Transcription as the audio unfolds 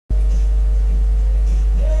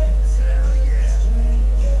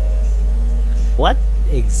What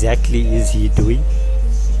exactly is he doing?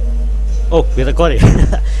 Oh, we're recording.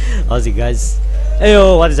 How's it, guys?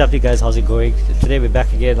 Heyo, what is happening, guys? How's it going? Today we're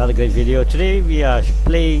back again, another great video. Today we are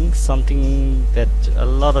playing something that a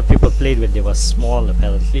lot of people played when they were small,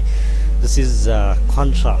 apparently. This is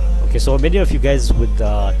Contra. Okay, so many of you guys with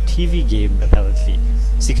the TV game, apparently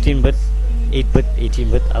 16-bit, 8-bit,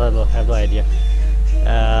 18-bit, I don't know, I have no idea.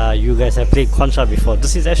 You guys have played Contra before.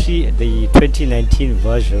 This is actually the 2019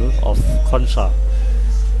 version of Contra,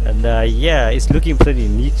 and yeah, it's looking pretty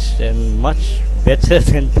neat and much better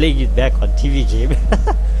than playing it back on TV game.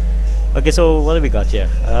 Okay, so what do we got here?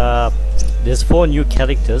 There's 4 new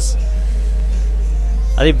characters.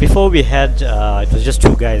 I think before we had it was just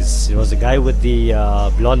 2 guys. It was a guy with the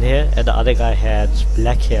blonde hair and the other guy had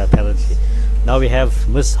black hair, apparently. Now we have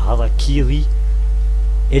Miss Harakiri,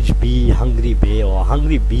 HB, Hungry Bear, or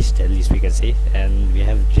Hungry Beast, at least we can say, and we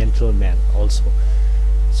have Gentleman also.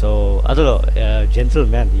 So I don't know,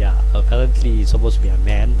 Gentleman, yeah, apparently it's supposed to be a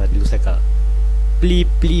man, but it looks like a bleep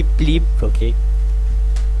bleep bleep. Okay,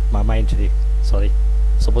 my mind today, sorry,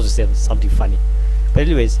 supposed to say something funny, but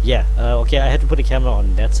anyways, yeah, okay, I had to put the camera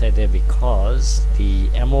on that side there because the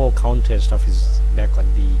ammo counter and stuff is back on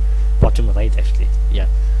the bottom right, actually. Yeah,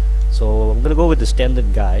 so I'm gonna go with the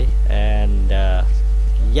standard guy, and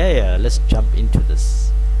yeah, let's jump into this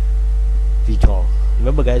VTOL.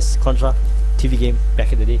 Remember, guys, Contra TV game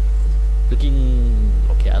back in the day, looking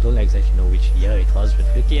okay, I don't exactly know which year it was, but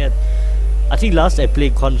looking at, I think last I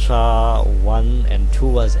played Contra 1 and 2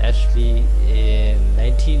 was actually in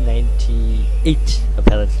 1998,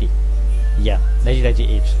 apparently. Yeah,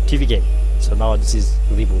 1998 TV game. So now this is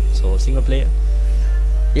reboot, so single player.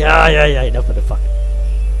 Yeah, enough of the fuck.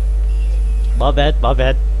 My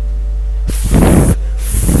bad.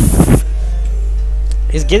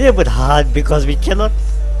 It's getting a bit hard because we cannot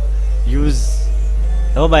use,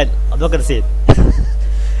 never mind, I'm not gonna say it.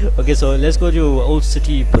 Okay, so let's go to Old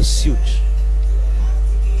City Pursuit.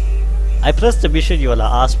 I pressed the mission, you wanna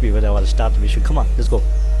ask me when I wanna start the mission. Come on, let's go.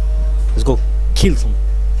 Let's go kill some.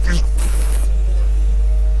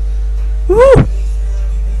 Woo!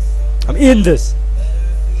 I'm in this.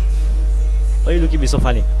 Why are you looking at me so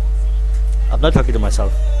funny? I'm not talking to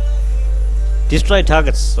myself. Destroy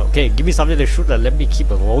targets. Okay, give me something to shoot and let me keep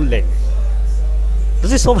it rolling.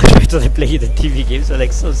 This is so much better than playing the TV games. So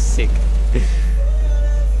like so sick.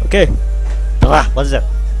 Okay. What is that?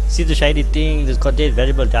 See the shiny thing. This contains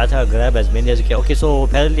valuable data. Grab as many as you can. Okay, so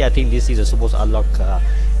apparently I think this is supposed to unlock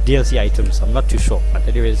DLC items. I'm not too sure, but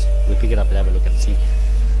anyways, we'll pick it up and have a look and see.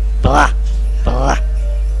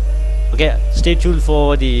 Okay, stay tuned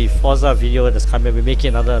for the Forza video that's coming. We're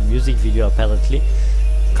making another music video apparently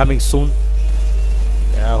coming soon.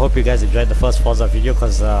 I hope you guys enjoyed the first Forza video,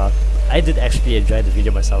 because I did actually enjoy the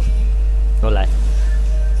video myself, no lie.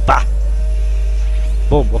 Bah!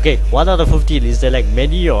 Boom. Okay, 1 out of 15. Is there like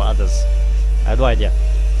many or others? I have no idea.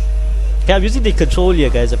 Okay, I'm using the control here,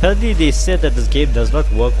 guys. Apparently they said that this game does not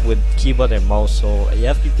work with keyboard and mouse, so you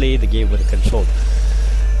have to play the game with the control.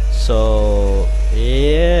 So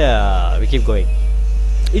yeah, we keep going.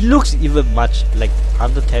 It looks even much like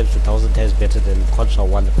 100 times to 1000 times better than Contra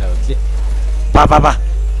 1 apparently.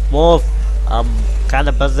 Move. I'm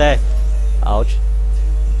kinda busy. Ouch.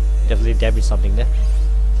 Definitely damaged something there.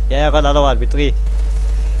 Yeah, I got another one with 3.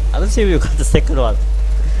 I don't see if you got the second one.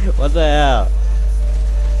 What the hell?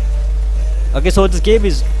 Okay, so this game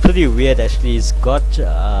is pretty weird actually. It's got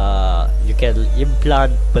you can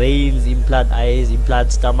implant brains, implant eyes,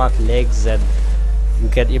 implant stomach, legs, and you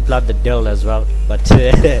can implant the dill as well. But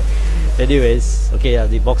anyways, okay,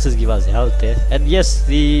 the boxes give us health there, and yes,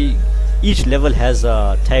 each level has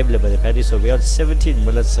a time limit apparently, so we're on 17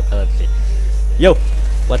 minutes apparently. Yo,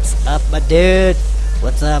 what's up, my dude?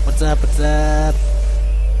 What's up? The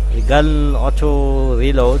gun auto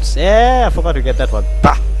reloads. Yeah, I forgot to get that one.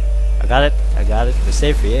 Bah! I got it. We're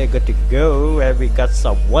safe here, good to go, and we got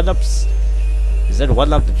some 1-ups. Is that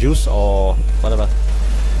 1-up the juice or whatever?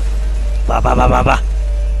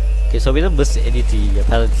 Okay, so we don't miss anything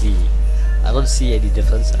apparently. I don't see any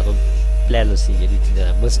difference. I don't plan to see anything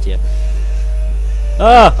that I missed here.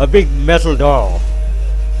 Ah, a big metal door.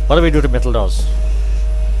 What do we do to metal doors?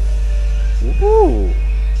 Ooh,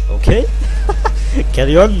 okay.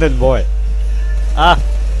 Carry on then, boy.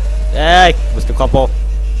 Hey, Mr. Compo.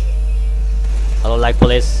 I don't like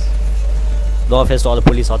police. No offense to all the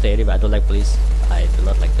police out there anyway, I don't like police. I do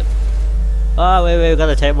not like them. Wait, we got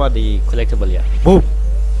a time on the collectible here. Boom!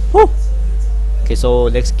 Woo! Okay, so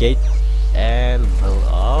next gate. And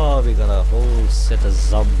oh, we got a whole set of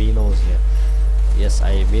zombinos here. Yes,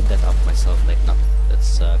 I made that up myself. Like, no,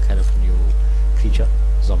 that's kind of new creature,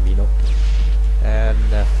 zombino.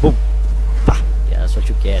 And boom, bah. That's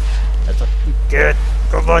what you get. That's what you get.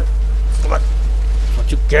 Come on. Come on. That's what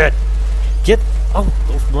you get. Get out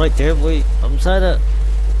of my damn way. I'm trying to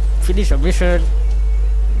finish a mission.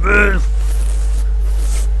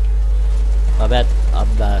 My bad.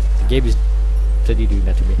 The game is pretty doing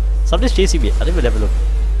that to me. Somebody's chasing me. I didn't even have a look.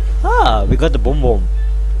 Ah, we got the boom boom.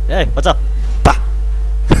 Hey, what's up? Bah!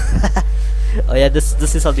 Oh yeah, this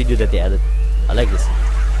is something new that they added. I like this.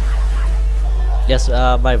 Yes,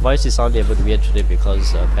 my voice is sounding a bit weird today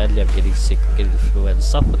because apparently I'm getting sick, getting flu, and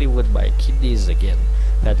suffering with my kidneys again.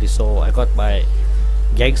 Apparently, so I got my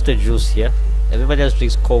gangster juice here. Everybody else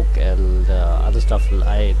drinks Coke and other stuff.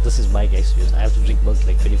 This is my gangster juice. I have to drink milk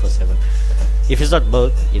like 24/7. If it's not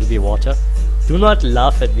milk, it'll be water. Do not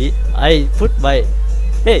laugh at me. I put my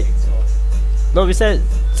no, we said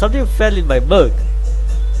something fell in my milk.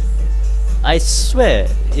 I swear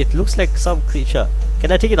it looks like some creature.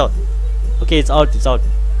 Can I take it out? Okay, it's out. It's out.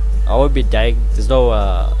 I won't be dying. There's no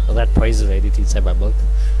rat poison or anything inside my milk.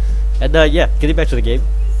 And yeah, getting back to the game.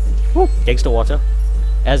 Woo, gangster water.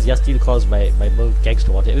 As Yastin calls my milk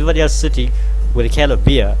gangster water. Everybody else sitting with a can of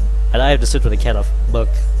beer, and I have to sit with a can of milk.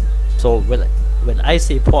 So when I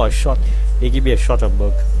say pour a shot, they give me a shot of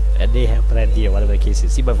milk, and they have brandy or whatever the case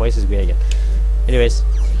is. See, my voice is weird again. Anyways,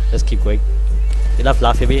 let's keep going. Enough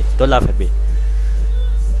laughing at me. Don't laugh at me.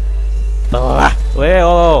 Wait,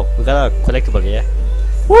 oh, we got a collectible here.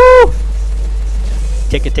 Woo!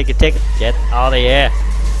 Take it, take it, take it. Get out of here.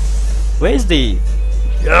 Where's the...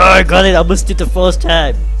 Oh, I got it. I missed it the first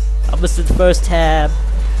time. I missed it the first time.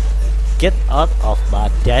 Get out of my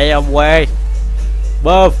damn way.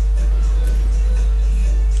 Move.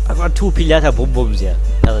 I got 2 piñata boom booms here.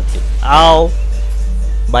 Apparently. Ow.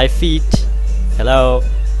 My feet. Hello.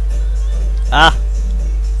 Ah.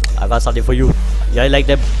 I got something for you. Yeah, I like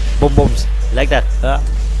them boom booms. You like that? Huh?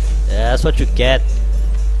 Yeah, that's what you get.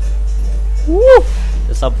 Woo.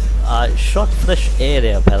 There's some short fresh air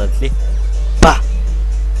there apparently. Bah.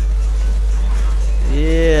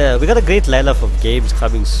 Yeah, we got a great lineup of games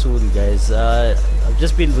coming soon, guys. I've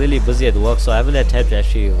just been really busy at work, so I haven't had time to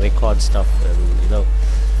actually record stuff, and, you know.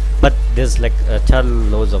 But there's like a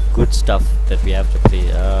ton loads of good stuff that we have to play.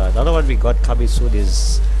 Another one we got coming soon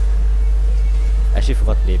is... Actually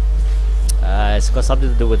forgot the name. It's got something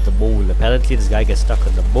to do with the moon. Apparently this guy gets stuck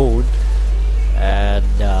on the moon, and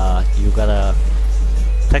you gotta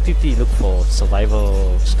practically look for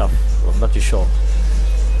survival stuff. I'm not too sure.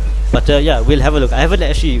 But yeah, we'll have a look. I haven't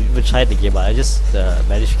actually even tried the game. I just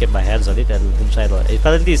managed to get my hands on it and didn't try it on.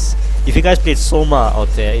 Apparently, if you guys played Soma out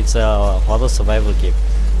there, it's a horror survival game.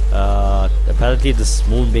 Apparently, this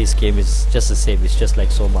moon-based game is just the same. It's just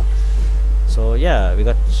like Soma. So yeah, we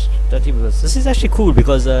got 30 minutes. This is actually cool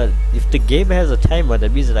because if the game has a timer,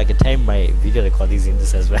 that means that I can time my video recordings in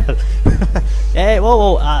this as well. Hey, whoa,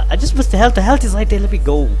 whoa! I just missed the health. The health is right there. Let me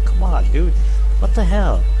go. Come on, dude. What the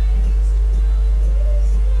hell?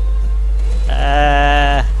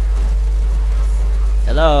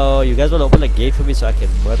 Hello, you guys want to open a gate for me so I can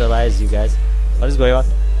murderize you guys? What is going on?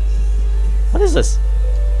 What is this?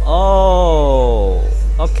 Oh,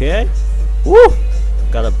 okay. Woo!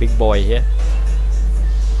 Got a big boy here.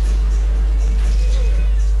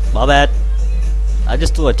 My bad. I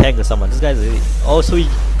just threw a tank at someone. This guy's really... Oh, so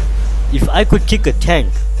if I could kick a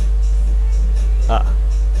tank.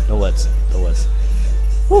 No words. No words.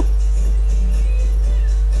 Woo!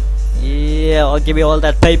 Yeah, oh, give me all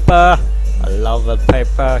that paper. I love that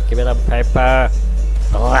paper. Give me that paper.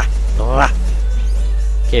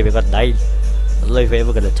 Okay, we got 9. I don't know if we're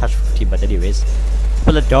ever gonna touch 15, but anyways.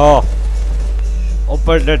 Open the door.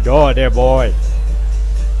 Open the door there, boy.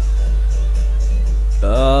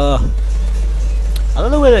 I don't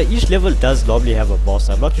know whether each level does normally have a boss.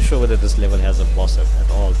 I'm not too sure whether this level has a boss at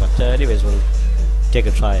all. But anyways, we'll take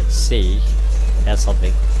a try and see. That's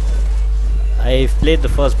something. I played the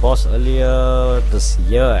first boss earlier this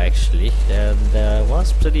year actually, and it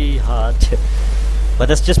was pretty hard. But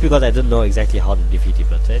that's just because I didn't know exactly how to defeat him.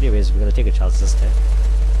 But anyways, we're gonna take a chance this time.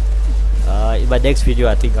 In my next video,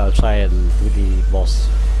 I think I'll try and do the boss.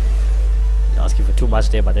 Asking for too much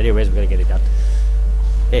there, but anyways, we're gonna get it done.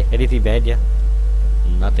 Hey, anything behind here?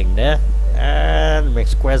 Nothing there. And make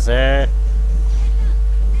squares there.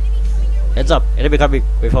 Heads up, enemy coming.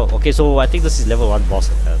 Wait for. Okay, so I think this is level 1 boss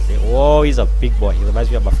apparently. Oh, he's a big boy. He reminds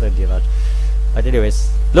me of my friend Diraj. But anyways,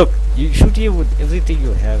 look, you shoot him with everything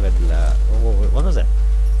you have, and what was that?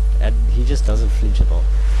 And he just doesn't flinch at all.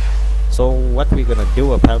 So what we're gonna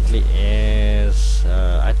do apparently is,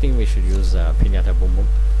 I think we should use piñata boom boom.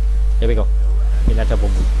 Here we go, piñata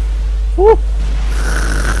boom boom. Woo!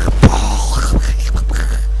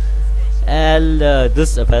 And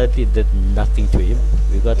this apparently did nothing to him.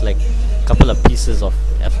 We got like couple of pieces of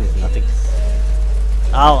absolutely nothing.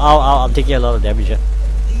 Ow, ow, ow, I'm taking a lot of damage here.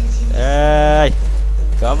 Hey,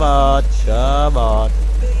 come on, come on.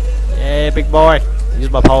 Hey, big boy. Use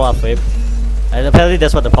my power up for him. And apparently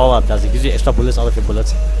that's what the power up does. It gives you extra bullets out of your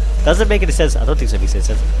bullets. Doesn't make any sense. I don't think so makes any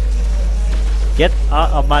sense. Get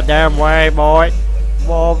out of my damn way, boy.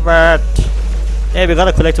 Move it. Hey, we got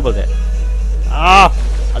a collectible there. Ah,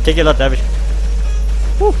 I'm taking a lot of damage.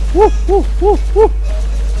 Woo, woo, woo, woo, woo.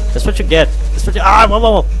 That's what you get. That's what you. Ah, whoa,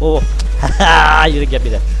 whoa, whoa. Haha, you didn't get me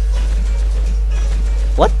there.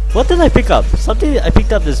 What did I pick up? Something I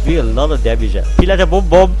picked up that's doing a lot of damage. Pilata boom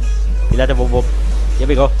boom. Pilata boom boom. Here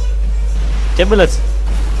we go. 10 bullets.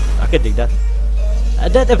 I can dig that.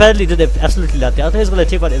 And that apparently did absolutely nothing. I thought he was gonna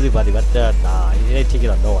take on everybody, but nah, he didn't take it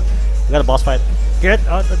on no one. We got a boss fight. Get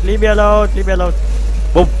out! Leave me alone! Leave me alone!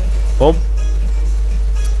 Boom! Boom!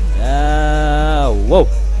 Whoa!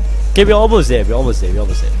 Okay, we're almost there. We're almost there. We're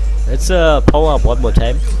almost there. Let's power up one more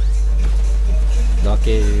time.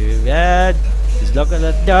 Okay, man. He's not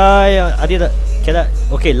gonna die. I need a. Can I?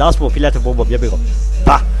 Okay, last move. Pilata boom boom. Here we go.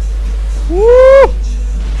 Bah! Woo!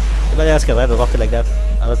 Anybody else can ride a rocket like that?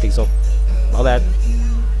 I don't think so. My bad.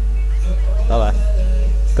 My bad.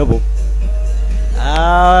 Kaboom.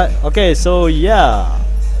 Okay, so yeah.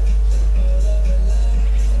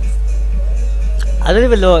 I don't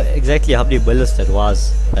even know exactly how many bullets that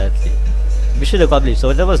was, apparently. Mission accomplished.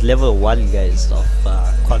 So that was level 1, guys, of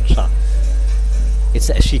Contra. It's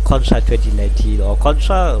actually Contra 2019 or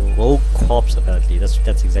Contra Rogue Corps, apparently. That's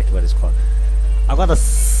exactly what it's called. I got a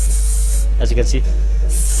as you can see.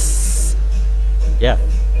 Yeah.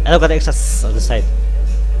 And I've got extra on the side.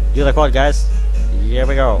 You record, guys. Here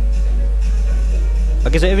we go.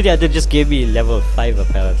 Okay, so everything I did just gave me level 5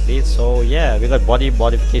 apparently. So yeah, we got body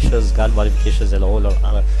modifications, gun modifications, and a whole lot of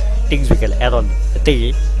other things we can add on the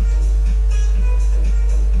thingy.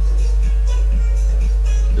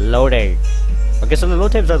 Loading. Okay, so the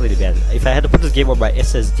load time's not really bad. If I had to put this game on my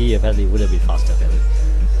SSD, apparently it would have been faster apparently.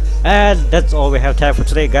 And that's all we have time for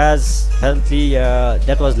today, guys. Apparently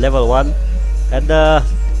that was level 1. And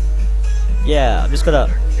yeah, I'm just gonna,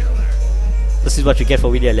 this is what you get for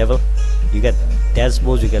winning a level. You get dance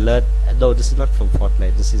modes you can learn. And no, this is not from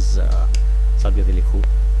Fortnite. This is something really cool.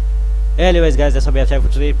 Anyways, guys, that's all we have time for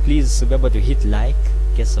today. Please remember to hit like,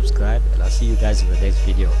 get subscribed, and I'll see you guys in the next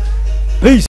video. Peace.